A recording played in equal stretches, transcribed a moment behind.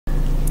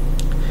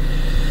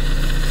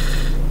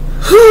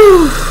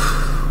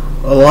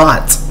a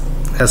lot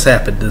has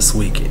happened this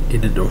week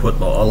in indoor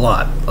football. A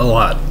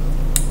lot.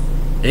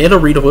 And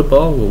arena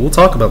football. We'll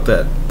talk about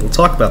that. We'll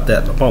talk about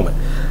that in a moment.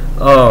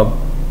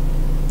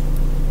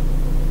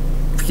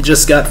 You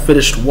just got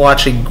finished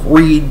watching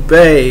Green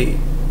Bay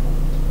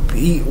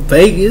beat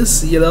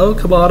Vegas.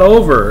 Come on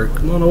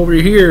over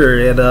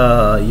here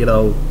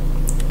and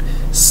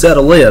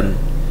settle in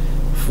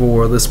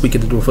for this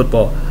weekend indoor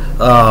football.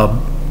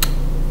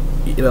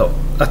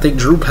 I think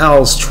Drew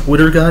Powell's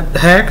Twitter got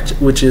hacked,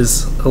 which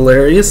is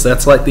hilarious.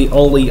 That's like the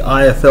only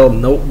IFL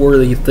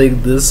noteworthy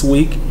thing this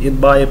week, in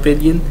my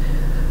opinion.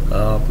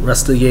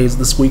 Rest of the games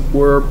this week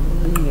were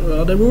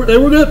they were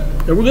good.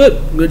 They were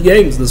good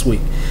games this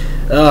week.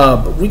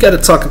 But we got to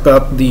talk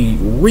about the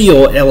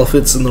real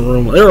elephants in the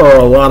room. There are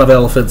a lot of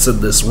elephants in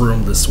this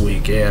room this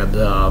week, and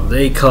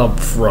they come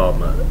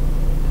from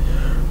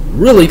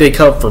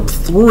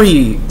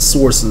three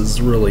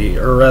sources, really,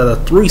 or rather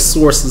three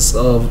sources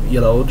of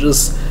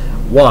just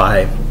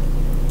why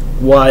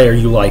are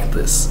you like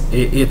this?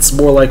 It's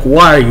more like,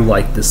 why are you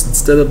like this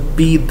instead of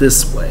be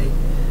this way.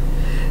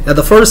 And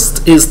the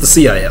first is the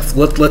CIF.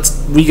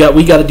 We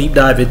got to deep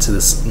dive into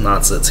this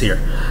nonsense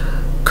here.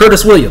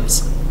 Curtis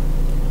Williams,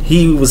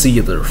 he was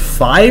either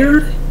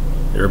fired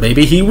or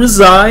maybe he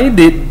resigned.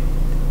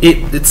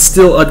 It's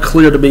still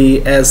unclear to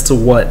me as to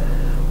what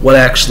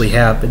actually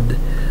happened,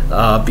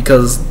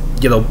 because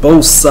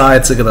both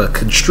sides are gonna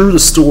construe the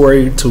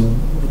story to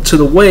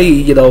the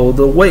way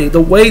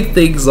the way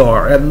things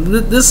are, and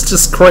this is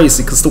just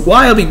crazy because the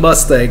Wyoming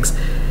Mustangs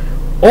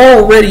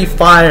already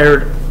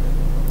fired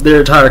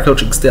their entire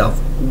coaching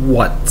staff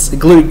once,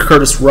 including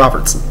Curtis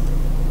Robertson.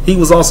 He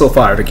was also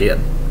fired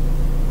again.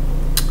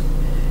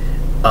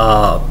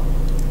 The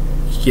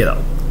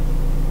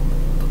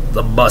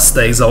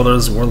Mustangs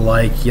owners were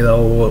like,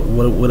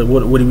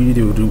 what do we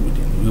do? Do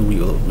we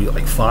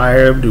like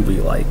fire him? Do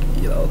we like,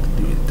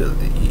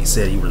 he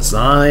said he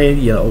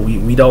resigned,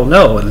 we don't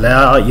know. And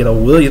now,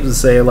 Williams is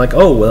saying like,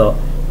 oh, well,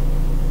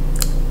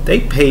 they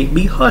paid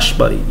me hush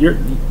money.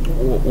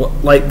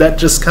 Like, that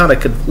just kind of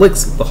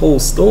conflicts with the whole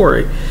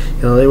story.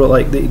 They were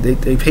like,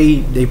 they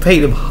paid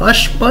him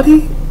hush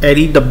money, and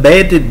he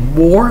demanded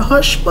more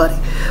hush money.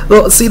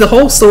 Well, see, the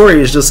whole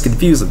story is just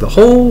confusing. The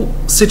whole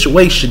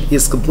situation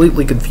is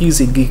completely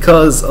confusing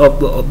because of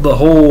the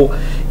whole,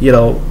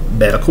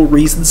 medical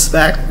reasons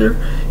factor.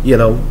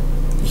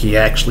 He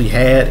actually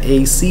had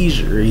a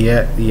seizure. He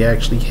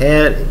actually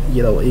had,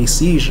 a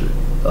seizure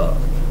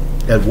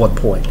at one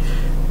point.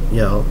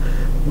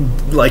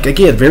 Like,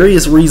 again,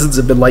 various reasons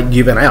have been like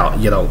given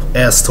out,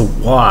 as to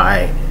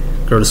why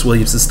Curtis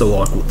Williams is still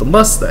on with the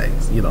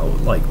Mustangs.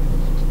 Like,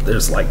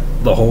 there's like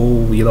the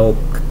whole,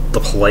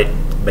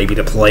 maybe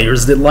the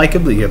players didn't like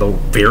him.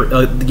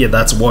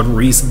 That's one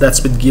reason that's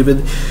been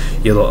given.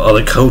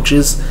 Other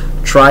coaches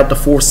tried to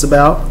force him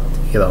out.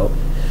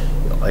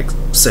 Like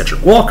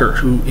Cedric Walker,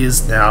 who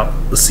is now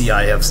the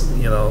CIF's,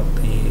 the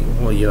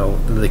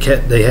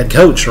head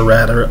coach, or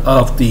rather,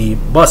 of the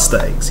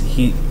Mustangs.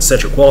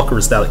 Cedric Walker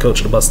is now the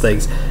coach of the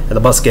Mustangs, and the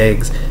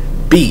Mustangs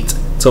beat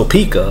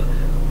Topeka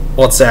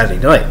on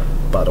Saturday night,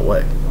 by the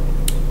way.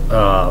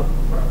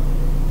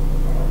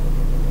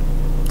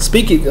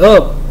 Speaking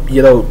of,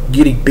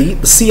 getting beat,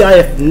 the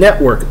CIF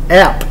Network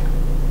app,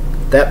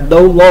 that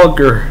no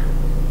longer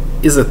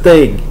is a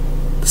thing.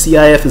 The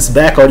CIF is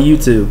back on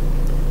YouTube.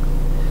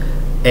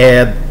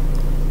 And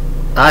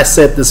I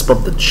said this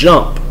from the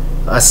jump.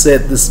 I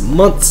said this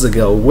months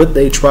ago when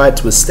they tried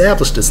to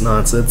establish this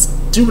nonsense.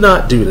 Do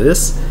not do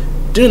this.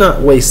 Do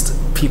not waste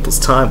people's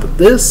time with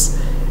this.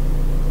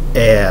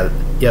 And,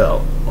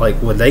 like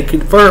when the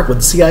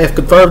CIF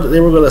confirmed that they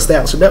were going to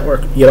establish a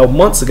network,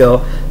 months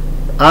ago,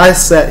 I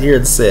sat here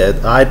and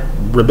said, I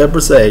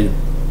remember saying,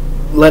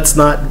 let's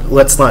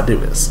not do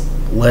this.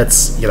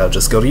 Let's,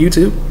 just go to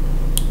YouTube.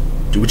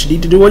 Do what you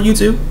need to do on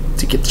YouTube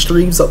to get the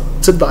streams up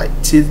to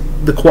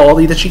the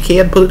quality that you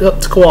can put it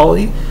up to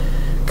quality,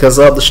 because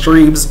the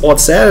streams on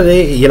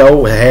Saturday,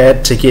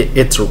 had to get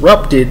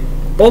interrupted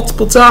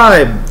multiple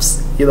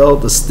times.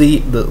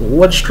 The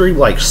one stream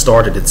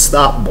started and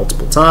stopped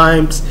multiple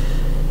times.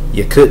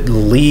 You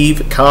couldn't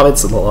leave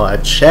comments in the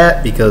live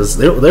chat because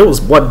there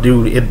was one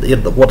dude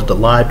in one of the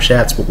live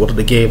chats with one of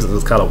the games that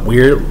was kind of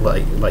weird.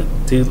 Like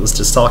dude was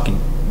just talking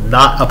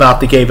not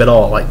about the game at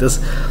all. Like this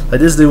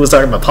dude was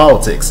talking about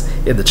politics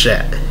in the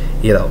chat.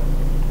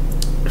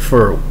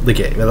 For the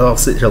game, and I'll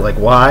sit here like,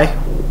 why?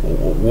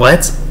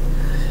 What?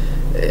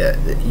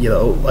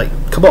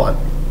 Come on.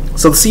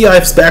 So the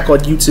CIF's back on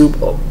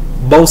YouTube.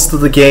 Most of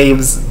the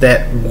games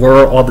that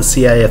were on the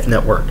CIF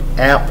Network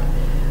app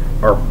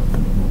are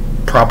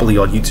probably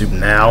on YouTube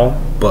now,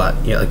 but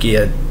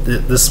again,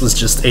 this was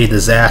just a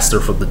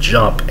disaster from the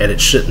jump, and it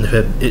shouldn't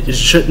have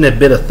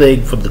been a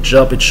thing from the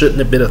jump. It shouldn't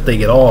have been a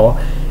thing at all.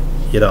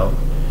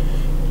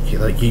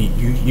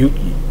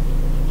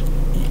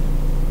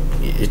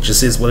 It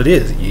just is what it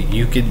is.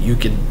 You can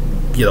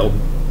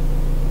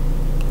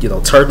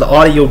turn the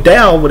audio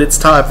down when it's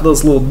time for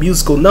those little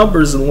musical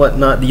numbers and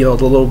whatnot. The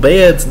little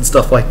bands and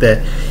stuff like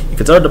that. You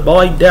can turn the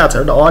volume down,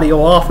 turn the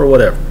audio off, or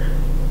whatever.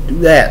 Do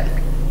that.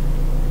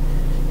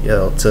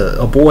 to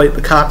avoid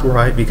the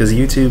copyright, because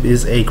YouTube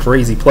is a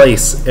crazy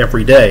place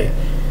every day.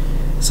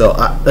 So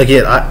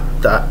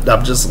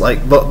I'm just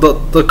like,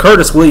 the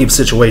Curtis Williams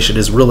situation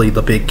is really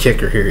the big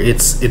kicker here.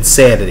 It's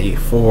insanity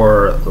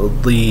for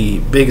the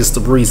biggest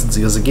of reasons,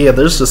 because again,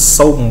 there's just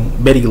so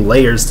many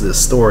layers to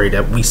this story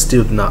that we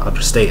still do not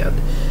understand,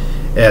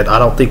 and I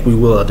don't think we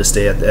will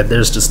understand, and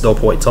there's just no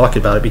point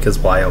talking about it because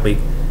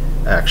Wyoming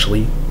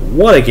actually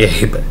won a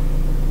game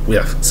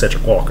with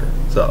Cedric Walker.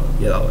 So,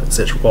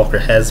 Cedric Walker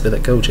has been a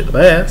coach in the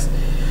past.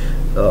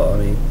 I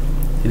mean,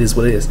 it is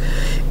what it is.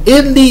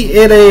 In the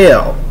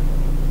NAL,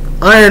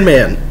 Iron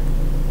Man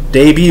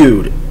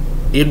debuted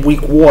in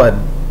week 1,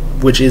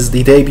 which is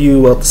the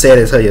debut of the San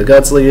Antonio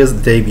Gunslingers,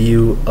 the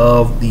debut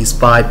of these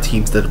 5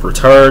 teams that have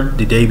returned,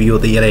 the debut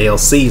of the NAL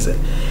season.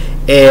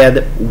 And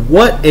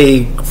what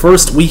a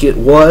first week it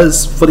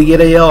was for the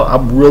NAL.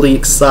 I'm really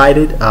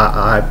excited.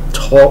 I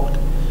talked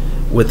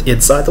with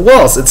Inside the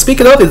Walls. And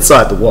speaking of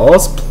Inside the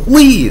Walls,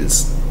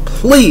 please,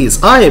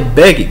 I am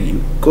begging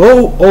you,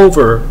 go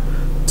over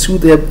to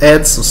them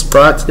and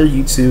subscribe to their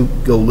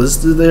YouTube. Go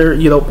listen to their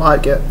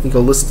podcast. Go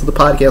listen to the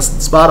podcast on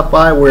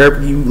Spotify,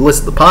 wherever you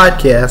listen to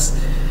podcasts.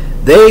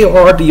 They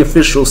are the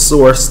official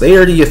source. They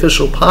are the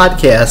official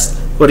podcast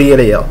for the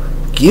NAL.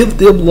 Give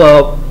them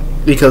love,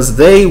 because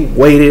they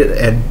waited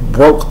and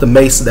broke the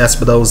Mason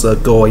Espinosa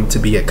going to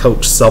be a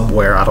coach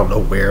somewhere. I don't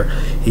know where.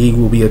 He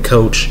will be a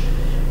coach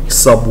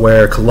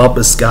somewhere.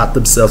 Columbus got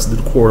themselves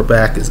into the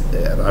quarterback,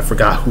 and I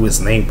forgot who his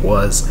name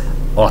was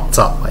off the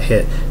top of my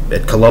head.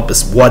 And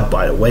Columbus won,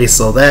 by the way,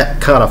 so that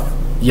kind of,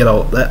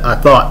 that I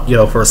thought,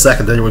 for a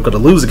second they were going to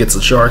lose against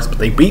the Sharks, but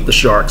they beat the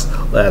Sharks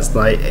last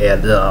night,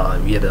 and,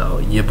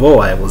 your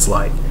boy was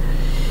like,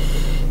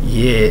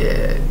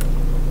 yeah,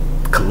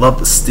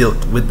 Columbus still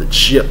win the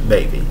chip,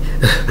 baby.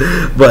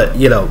 But,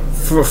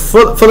 for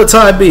the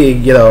time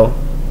being,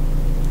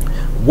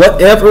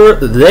 whatever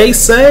they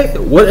say,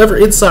 whatever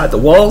Inside the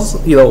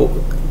Walls, your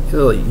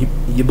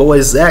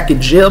boys Zach and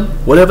Jim,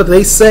 whatever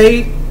they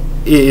say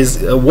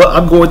is what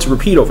I'm going to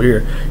repeat over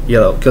here,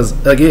 because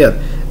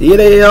again, the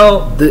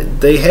NAL,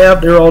 they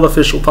have their own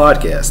official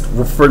podcast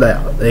for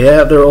now. They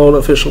have their own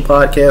official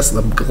podcast, and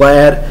I'm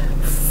glad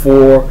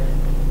for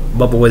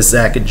my boys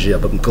Zach and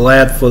Jim. I'm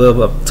glad for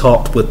them. I've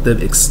talked with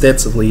them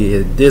extensively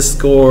in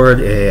Discord,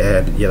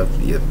 and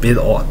you've been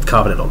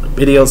commented on the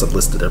videos. I've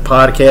listened to their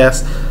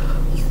podcast.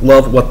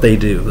 Love what they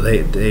do.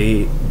 They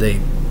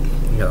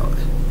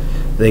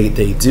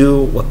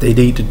do what they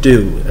need to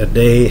do, and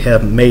they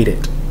have made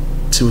it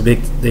to a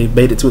big. They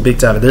made it to a big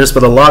time. And there's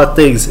been a lot of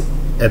things,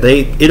 and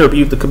they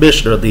interviewed the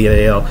commissioner of the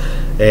NAL,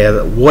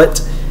 and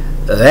what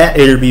that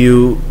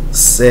interview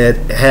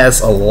said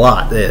has a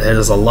lot.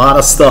 There's a lot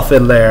of stuff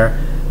in there,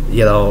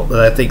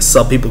 that I think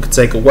some people could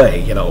take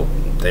away.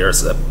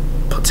 There's a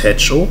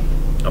potential.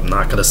 I'm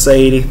not going to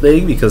say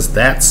anything because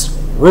that's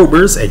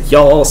rumors, and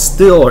y'all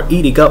still are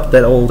eating up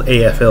that old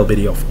AFL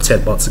video from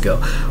 10 months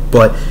ago.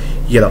 But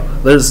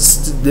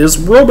there's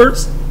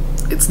rumors.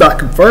 It's not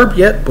confirmed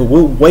yet, but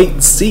we'll wait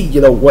and see.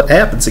 What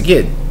happens.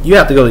 Again, you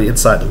have to go to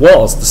Inside the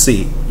Walls to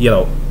see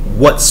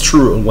what's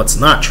true and what's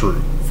not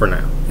true. For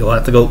now, you'll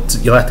have to go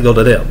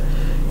to them.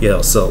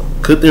 So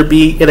could there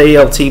be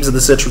NAL teams in the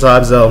Central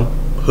Time Zone?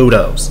 Who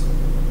knows?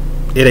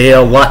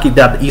 NAL locking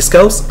down the East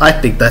Coast, I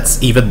think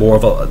that's even more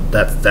of a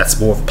that's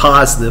more of a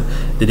positive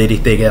than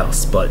anything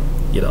else. But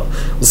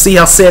we'll see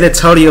how San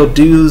Antonio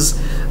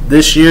does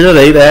this year.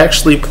 They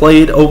actually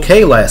played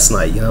okay last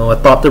night. I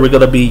thought they were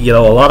going to be, a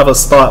lot of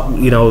us thought,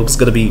 it was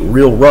going to be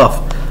real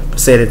rough for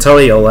San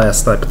Antonio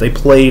last night, but they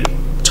played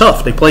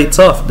tough. I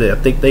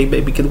think they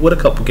maybe can win a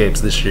couple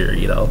games this year,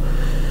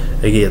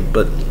 again.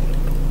 But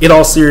in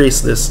all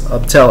seriousness,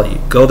 I'm telling you,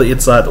 go to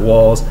Inside the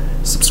Walls,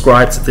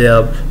 subscribe to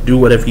them, do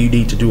whatever you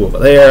need to do over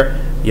there.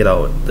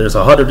 There's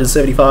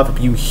 175 of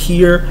you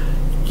here.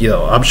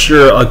 I'm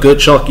sure a good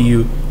chunk of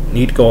you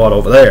need to go on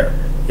over there.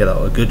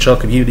 A good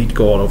chunk of you need to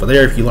go on over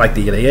there if you like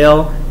the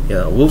NAL.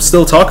 We'll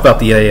still talk about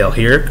the NAL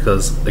here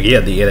because,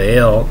 again, the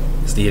NAL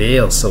is the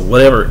NAL. So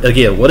whatever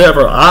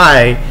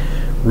I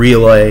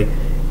relay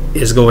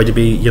is going to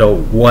be,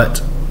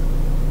 what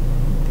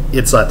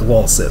Inside the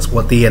Wall says,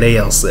 what the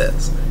NAL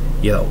says,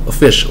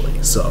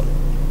 officially. So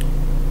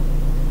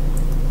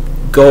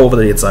go over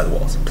the Inside the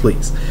Walls,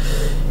 please.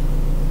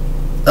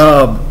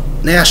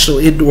 National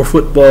Indoor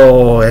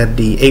Football and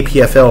the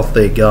APFL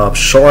thing.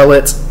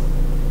 Charlotte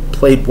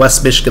played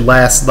West Michigan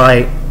last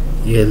night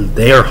in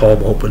their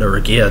home opener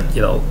again.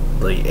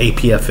 The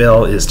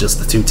APFL is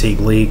just a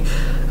 2-team league.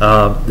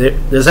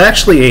 There's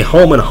actually a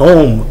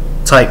home-and-home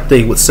type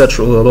thing with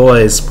Central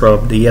Illinois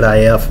from the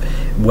NIF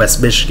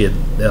West Michigan.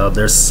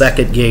 Their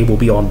second game will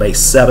be on May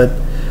 7th.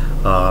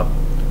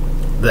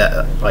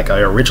 That, like, I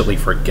originally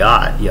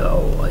forgot,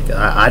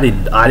 I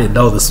didn't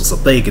know this was a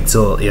thing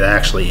until it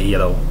actually,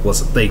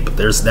 was a thing. But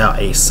there's now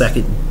a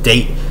second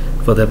date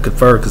for them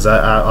confirmed, because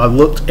I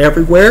looked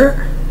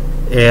everywhere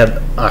and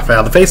I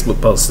found the Facebook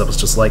post that was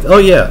just like, oh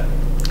yeah,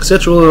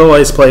 Central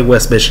Illinois is playing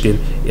West Michigan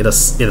in a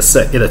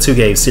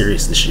 2-game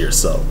series this year.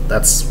 So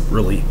that's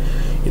really,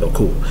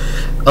 cool.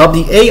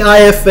 The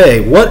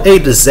AIFA, what a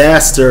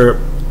disaster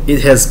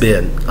it has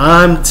been.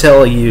 I'm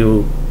telling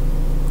you,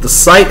 the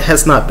site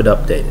has not been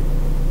updated.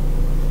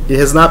 It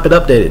has not been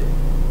updated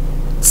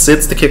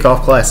since the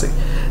Kickoff Classic.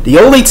 The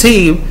only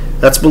team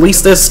that's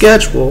released their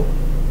schedule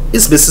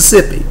is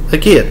Mississippi.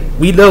 Again,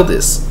 we know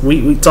this.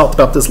 We talked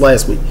about this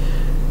last week.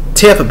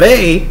 Tampa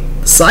Bay,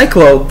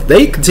 Cyclone,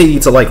 they continue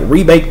to like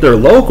remake their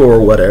logo or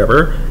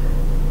whatever,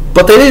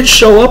 but they didn't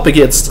show up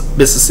against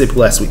Mississippi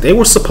last week. They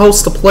were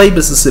supposed to play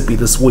Mississippi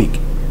this week,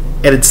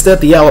 and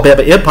instead the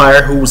Alabama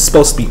Empire, who was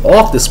supposed to be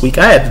off this week,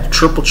 I had to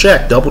triple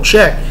check, double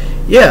check.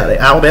 Yeah, the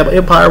Alabama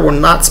Empire were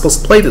not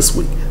supposed to play this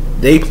week.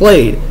 They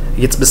played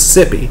against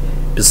Mississippi.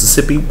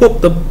 Mississippi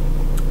whooped them,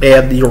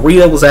 and the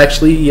arena was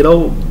actually,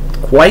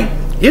 quite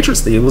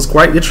interesting. It was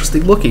quite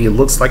interesting looking. It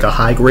looks like a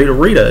high-grade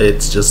arena.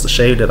 It's just a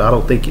shame that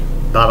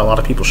not a lot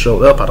of people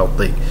showed up, I don't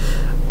think.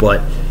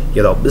 But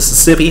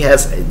Mississippi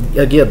has,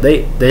 again,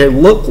 they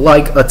look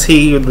like a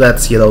team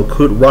that's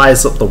could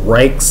rise up the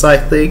ranks, I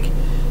think,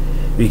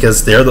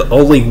 because they're the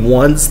only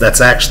ones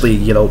that's actually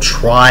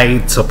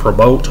trying to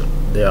promote.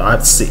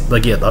 I've seen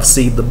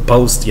them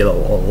post a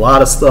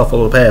lot of stuff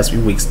over the past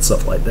few weeks and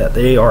stuff like that.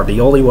 They are the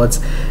only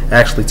ones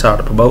actually trying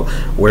to promote.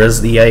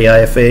 Where's the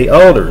AIFA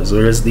owners?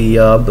 Where's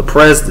the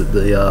president?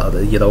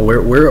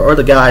 Where are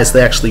the guys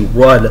that actually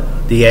run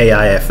the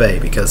AIFA?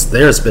 Because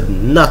there's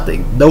been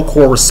nothing, no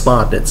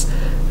correspondence.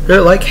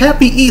 They're like,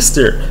 Happy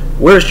Easter.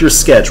 Where's your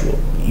schedule?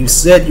 You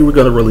said you were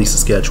going to release a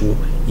schedule.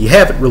 You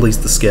haven't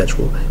released the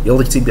schedule. The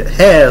only team that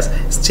has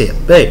is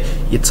Tampa Bay.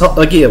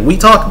 We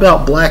talk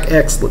about black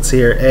excellence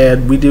here,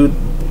 and we do,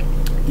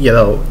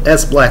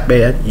 as a black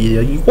man,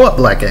 you want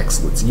black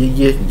excellence.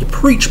 You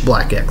preach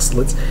black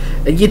excellence,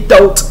 and you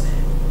don't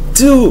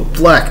do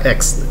black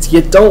excellence.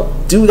 You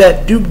don't do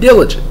that due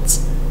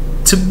diligence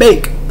to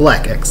make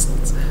black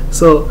excellence.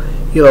 So,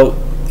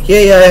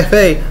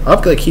 AIFA,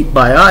 I'm going to keep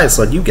my eyes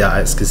on you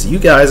guys, because you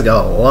guys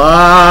got a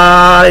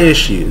lot of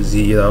issues.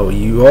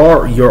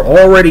 You're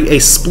already a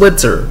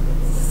splinter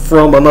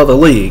from another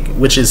league,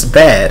 which is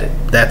bad.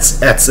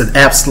 That's an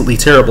absolutely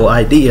terrible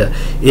idea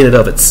in and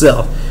of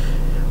itself.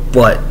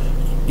 But,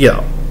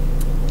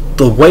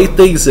 the way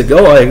things are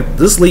going,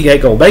 this league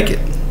ain't going to make it.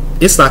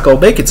 It's not going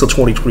to make it till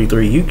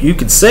 2023. You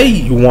can say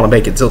you want to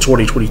make it till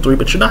 2023,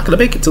 but you're not going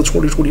to make it till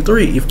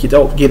 2023 if you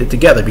don't get it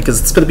together, because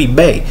it's going to be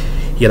May.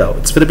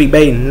 It's going to be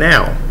May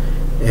now,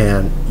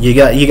 and you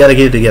got to get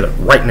it together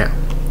right now.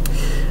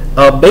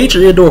 Major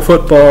indoor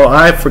football,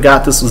 I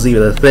forgot this was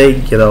even a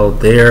thing.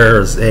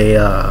 There's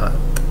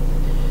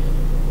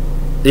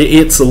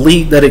it's a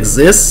league that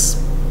exists,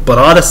 but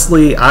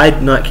honestly, I do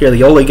not care.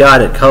 The only guy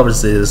that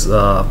covers is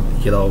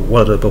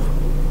one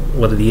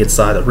of the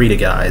inside arena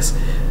guys.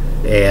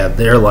 And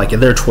they're like in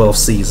their 12th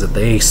season.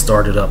 They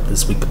started up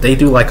this week, but they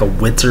do like a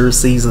winter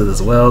season as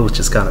well, which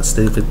is kind of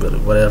stupid, but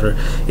whatever.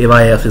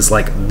 MIF is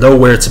like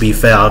nowhere to be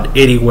found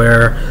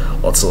anywhere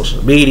on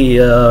social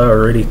media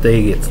or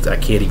anything. I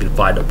can't even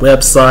find a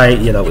website.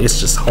 It's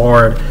just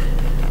hard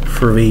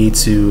for me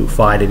to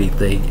find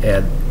anything.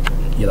 And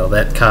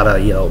that kind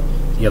of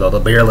the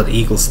Maryland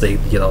Eagles thing.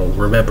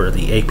 Remember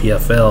the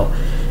APFL,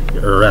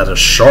 or rather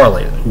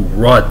Charlotte, who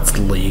runs the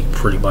league,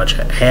 pretty much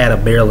had a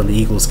Maryland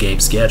Eagles game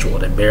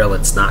scheduled, and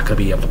Maryland's not going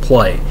to be able to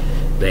play.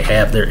 They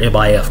have their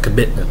MIF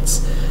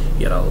commitments,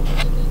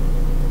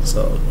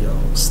 So,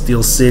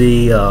 Steel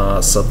City,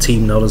 some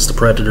team known as the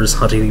Predators,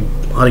 Hunting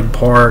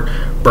Park,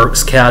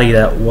 Berks County,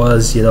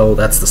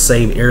 that's the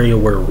same area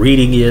where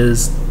Reading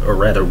is, or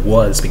rather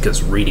was,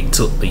 because Reading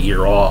took the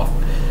year off,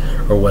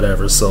 or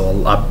whatever. So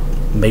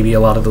maybe a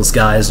lot of those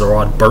guys are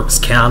on Berks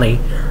County,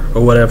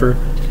 or whatever.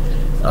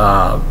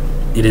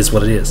 It is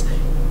what it is.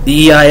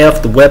 The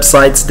EIF, the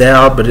website's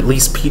down, but at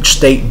least Peach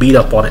State beat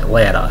up on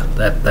Atlanta.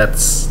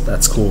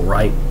 That's cool,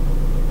 right?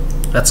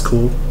 That's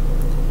cool.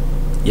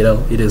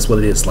 It is what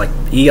it is. Like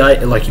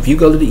if you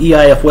go to the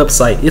EIF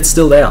website, it's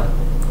still down.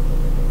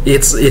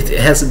 It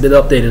hasn't been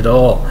updated at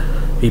all.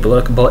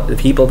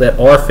 People that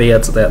are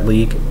fans of that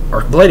league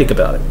are complaining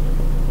about it.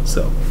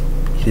 So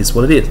it is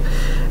what it is.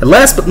 And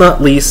last but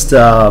not least,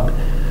 North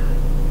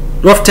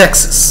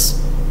Texas.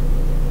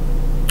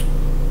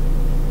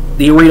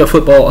 The Arena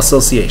Football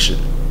Association,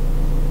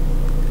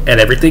 and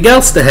everything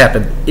else that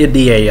happened in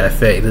the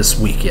AIFA this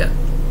weekend.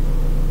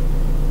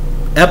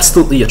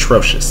 Absolutely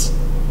atrocious.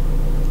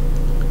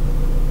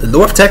 The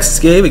North Texas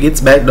game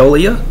against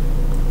Magnolia,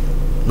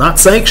 not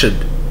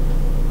sanctioned.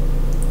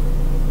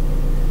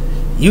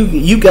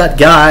 You got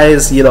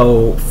guys,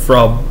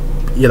 from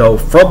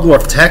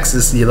North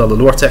Texas, the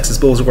North Texas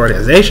Bulls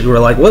organization, who are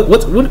like, what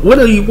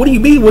do you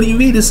mean? What do you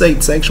mean this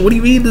ain't sanctioned? What do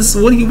you mean this?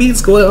 What do you mean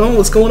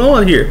what's going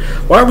on here?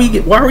 Why are we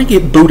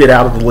getting booted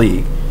out of the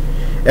league?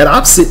 And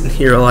I'm sitting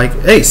here like,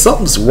 hey,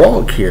 something's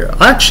wrong here.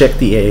 I checked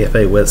the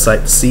AFA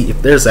website to see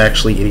if there's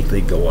actually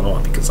anything going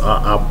on, because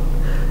I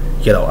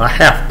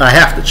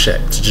have to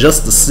check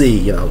just to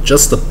see,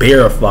 just to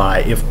verify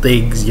if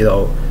things,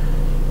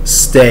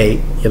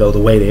 stay,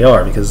 the way they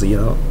are, because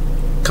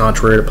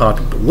contrary to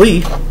popular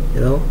belief,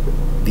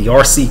 the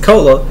RC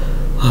Cola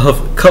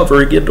of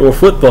covering indoor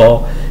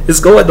football is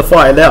going to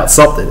find out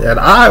something. And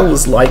I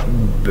was like,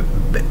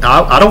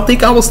 I don't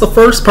think I was the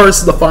first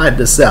person to find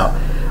this out,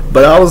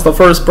 but I was the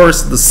first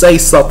person to say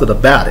something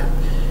about it.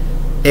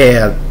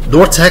 And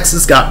North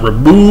Texas got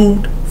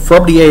removed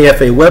from the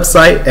AFA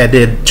website, and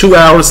then 2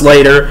 hours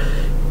later,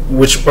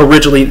 which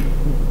originally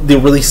the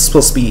release was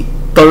supposed to be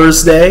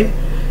Thursday,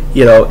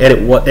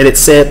 and it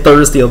said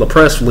Thursday on the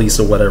press release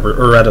or whatever,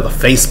 or out of the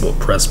Facebook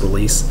press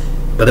release,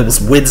 but it was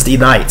Wednesday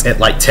night at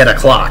like 10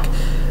 o'clock,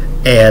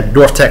 and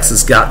North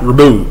Texas got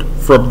removed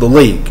from the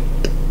league.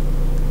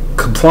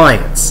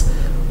 Compliance,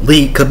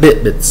 league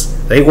commitments,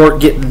 they weren't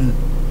getting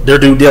their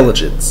due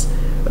diligence.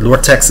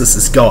 North Texas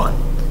is gone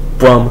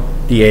from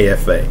the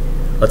AFA,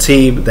 a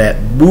team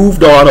that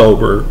moved on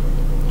over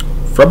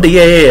from the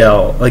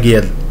AAL.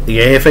 Again,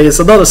 the AFA is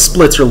another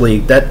splitter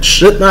league that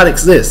should not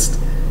exist,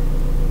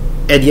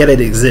 and yet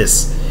it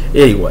exists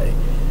anyway.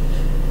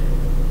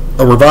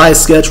 A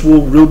revised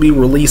schedule will be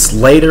released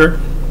later,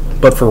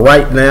 but for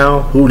right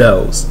now, who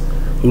knows?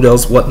 Who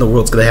knows what in the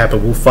world's going to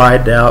happen? We'll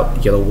find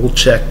out. We'll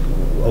check.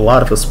 A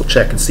lot of us will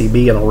check and see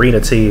me and Arena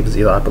Teams.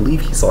 I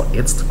believe he's on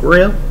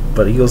Instagram,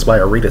 but he goes by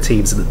Arena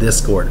Teams in the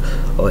Discord.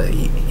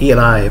 He and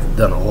I have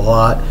done a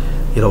lot,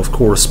 of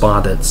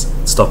correspondence,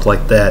 stuff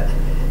like that.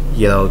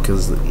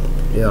 Because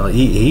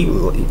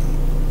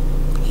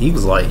he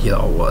was like,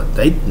 what,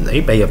 they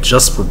may have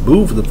just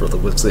removed them from the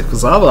website,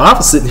 because I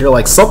was sitting here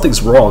like,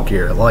 something's wrong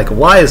here. Like,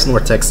 why is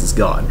North Texas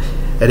gone?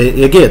 And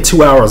again,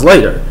 2 hours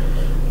later,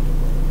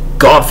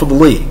 gone from the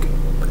league.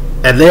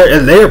 And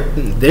they're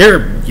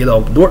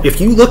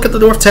if you look at the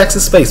North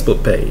Texas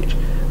Facebook page,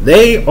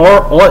 they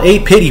are on a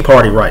pity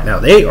party right now.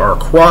 They are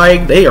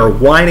crying, they are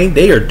whining,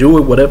 they are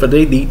doing whatever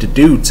they need to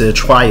do to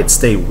try and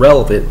stay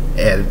relevant,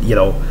 and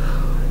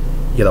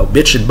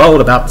bitch and moan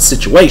about the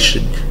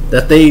situation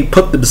that they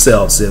put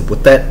themselves in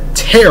with that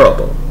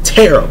terrible,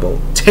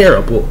 terrible,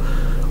 terrible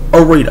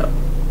arena.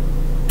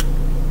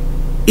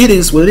 It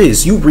is what it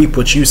is. You reap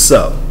what you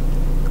sow.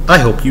 I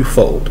hope you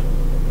fold.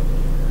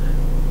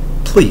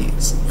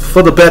 Please,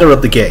 for the better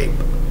of the game,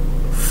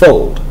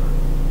 fold.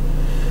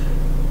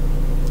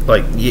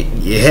 Like, you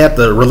have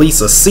to release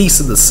a cease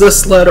and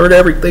desist letter and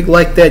everything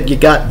like that. You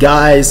got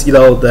guys,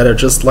 that are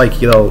just like,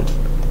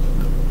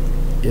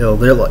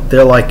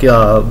 they're like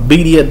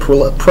media and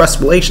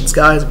press relations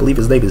guys. I believe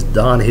his name is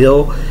Don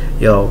Hill.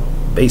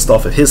 Based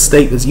off of his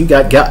statements, you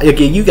got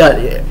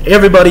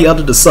everybody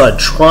under the sun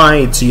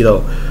trying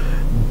to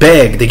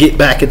beg to get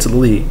back into the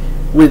league.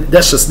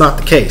 That's just not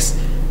the case.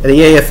 And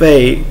the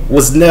AFA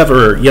was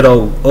never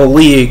a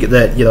league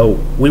that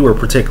we were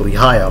particularly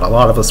high on. A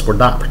lot of us were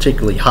not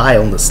particularly high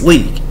on this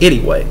league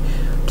anyway.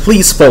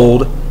 Please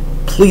fold.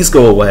 Please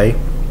go away,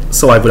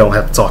 so I don't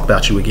have to talk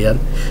about you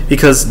again.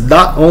 Because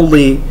not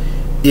only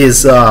did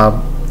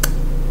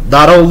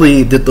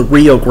the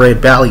Rio Grande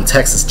Valley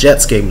Texas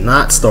Jets game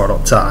not start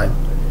on time,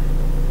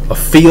 a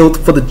field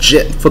for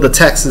the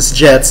Texas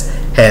Jets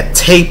had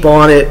tape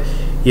on it,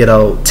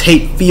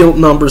 tape field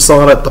numbers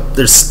on it.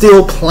 There's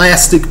still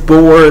plastic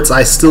boards.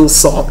 I still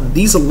saw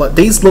these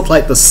look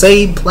like the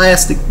same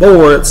plastic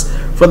boards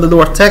from the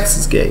North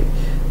Texas game.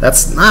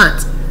 That's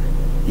not,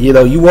 you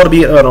want to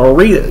be an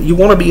arena. You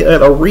want to be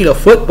an arena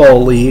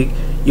football league.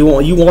 You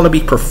want to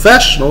be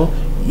professional.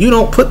 You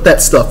don't put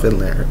that stuff in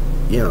there.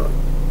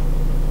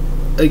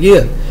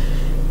 Again,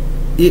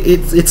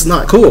 it's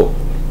not cool.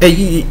 And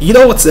you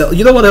know what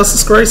else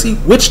is crazy?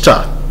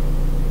 Wichita.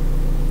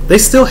 They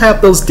still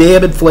have those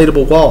damn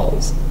inflatable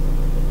walls.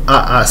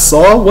 I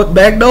saw what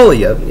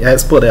Magnolia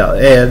has put out,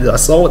 and I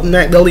saw what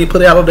Magnolia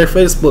put out on their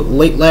Facebook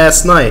late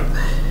last night.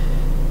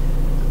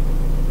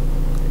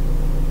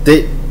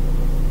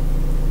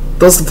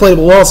 Those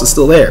inflatable walls are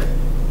still there.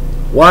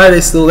 Why are they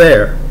still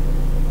there?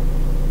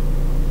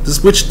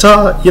 Does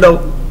Wichita,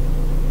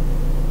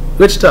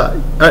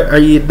 Wichita, are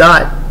you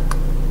not?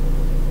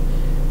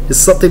 Is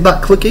something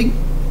not clicking?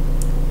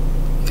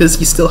 Because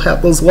you still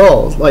have those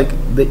walls. Like,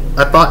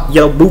 I thought,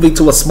 moving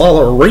to a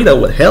smaller arena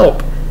would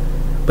help,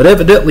 but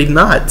evidently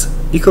not,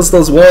 because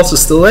those walls are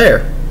still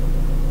there.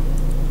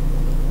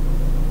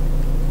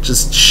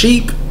 Just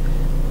cheap,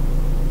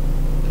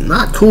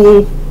 not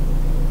cool,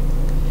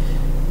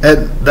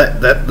 and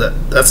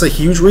that's a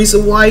huge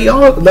reason why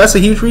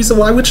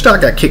Wichita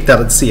got kicked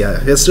out of the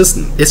CIF. It's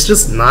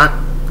just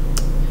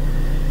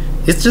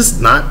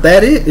not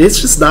that it. It's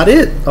just not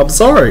it. I'm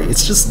sorry.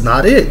 It's just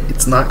not it.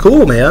 It's not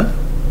cool, man.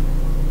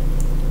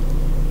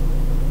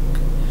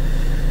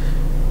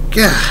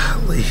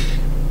 Golly.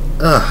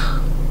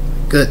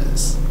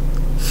 Goodness.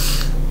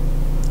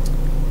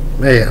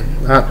 Man,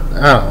 I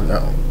don't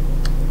know.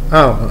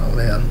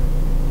 Man.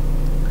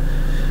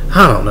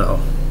 I don't know.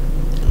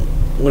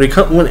 When it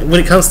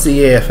comes to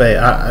the AFA,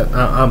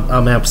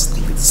 I'm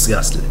absolutely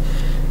disgusted.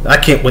 I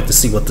can't wait to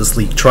see what this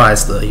league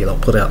tries to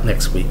put out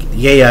next week.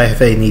 The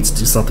AIFA needs to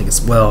do something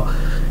as well,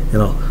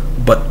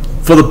 But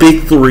for the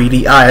big three,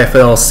 the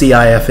IFL,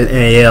 CIF, and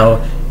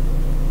NAL,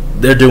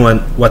 they're doing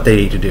what they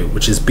need to do,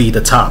 which is be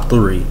the top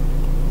three,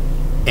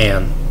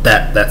 and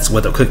that's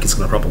where the cookie's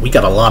going to crumble. We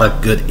got a lot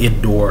of good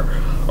indoor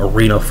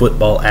arena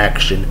football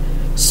action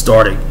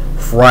starting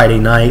Friday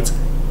night,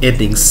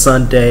 ending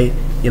Sunday,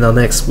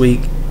 next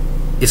week.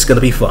 It's going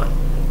to be fun.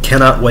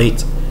 Cannot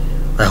wait.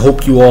 I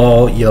hope you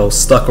all,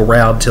 stuck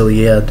around till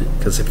the end,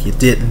 because if you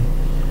didn't,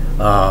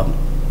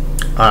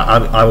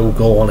 I will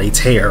go on a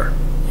tear,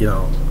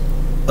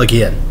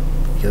 again.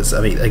 Because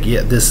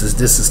again, this is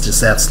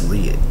just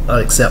absolutely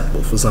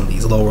unacceptable for some of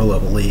these lower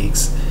level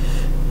leagues.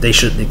 They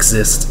shouldn't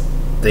exist.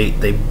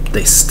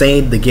 They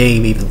stained the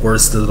game even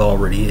worse than it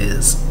already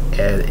is,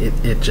 and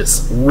it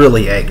just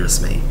really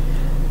angers me,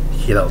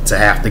 to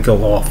have to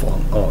go off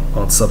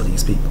on some of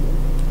these people,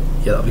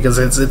 because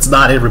it's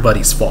not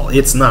everybody's fault.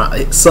 It's not.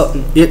 It's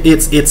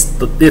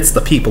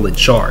the people in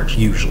charge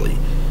usually,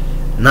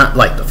 not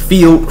like the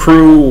field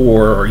crew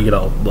or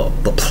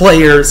the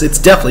players. It's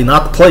definitely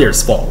not the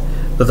players' fault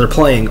that they're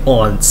playing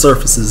on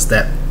surfaces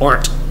that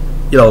aren't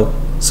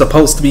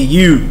supposed to be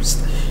used.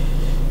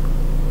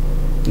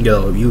 You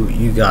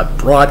got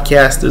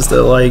broadcasters that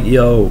are like,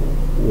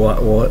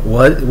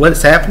 what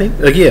is happening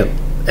again?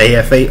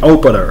 AFA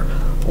opener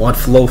on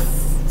Flow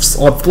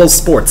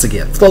Sports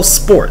again. Flow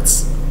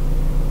Sports.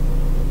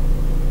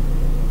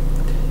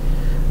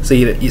 So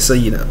I'm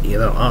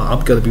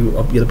gonna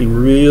be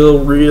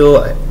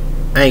real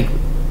angry.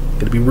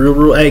 Gonna be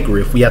real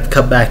angry if we have to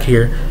come back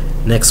here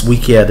next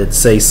weekend and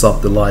say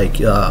something like,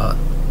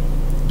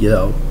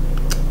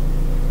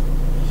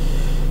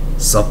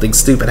 something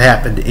stupid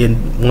happened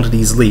in one of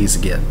these leagues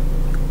again.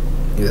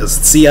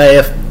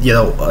 CIF,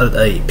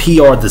 a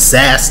PR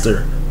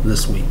disaster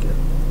this weekend.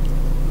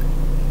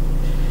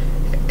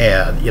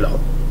 And,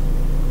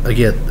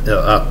 again,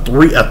 a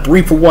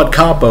 3-for-1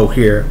 combo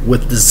here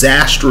with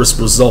disastrous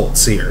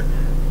results here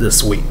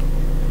this week.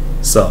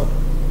 So,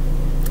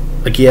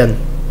 again,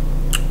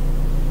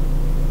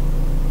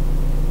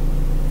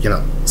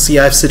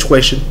 CIF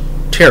situation,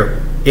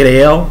 terrible.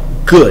 NAL,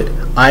 good.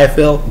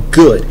 IFL,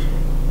 good.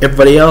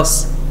 Everybody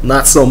else,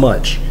 not so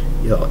much.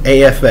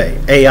 AFA,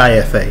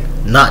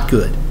 AIFA, not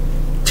good.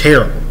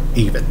 Terrible,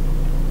 even.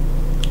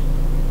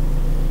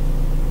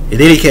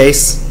 In any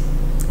case,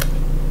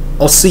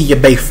 I'll see you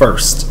May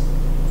 1st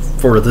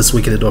for this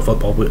weekend indoor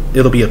football.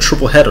 It'll be a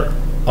triple header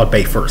on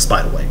May 1st,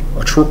 by the way.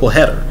 A triple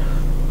header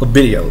of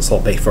videos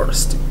on May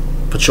 1st.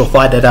 But you'll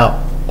find that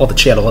out on the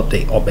channel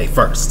update on May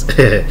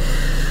 1st.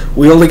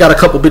 We only got a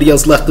couple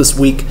videos left this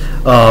week.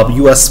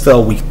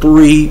 USFL Week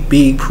 3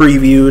 being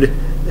previewed.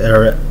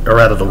 Or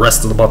out of the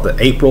rest of the month of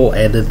April,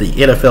 and then the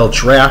NFL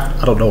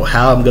draft. I don't know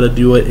how I'm going to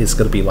do it. It's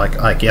going to be like,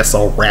 I guess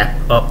I'll wrap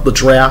up the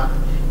draft,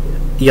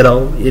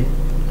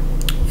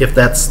 if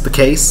that's the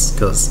case,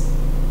 because,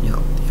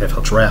 the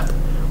NFL draft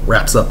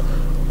wraps up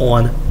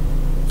on,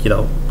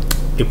 April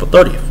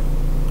 30th.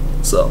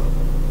 So,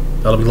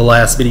 that'll be the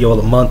last video of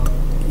the month,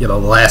 the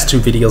last 2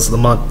 videos of the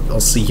month. I'll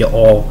see you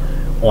all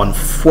on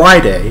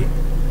Friday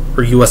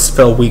for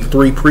USFL Week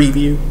 3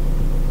 preview,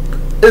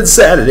 and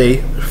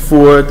Saturday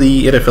for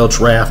the NFL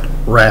draft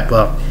wrap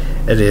up.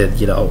 And then,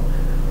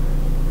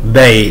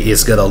 May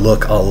is going to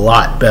look a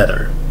lot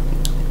better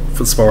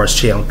as far as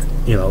channel,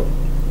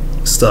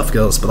 stuff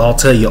goes. But I'll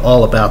tell you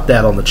all about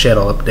that on the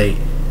channel update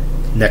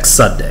next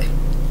Sunday.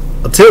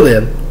 Until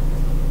then,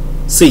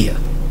 see ya.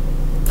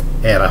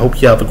 And I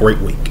hope you have a great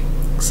week.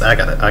 So I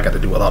gotta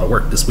do a lot of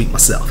work this week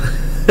myself.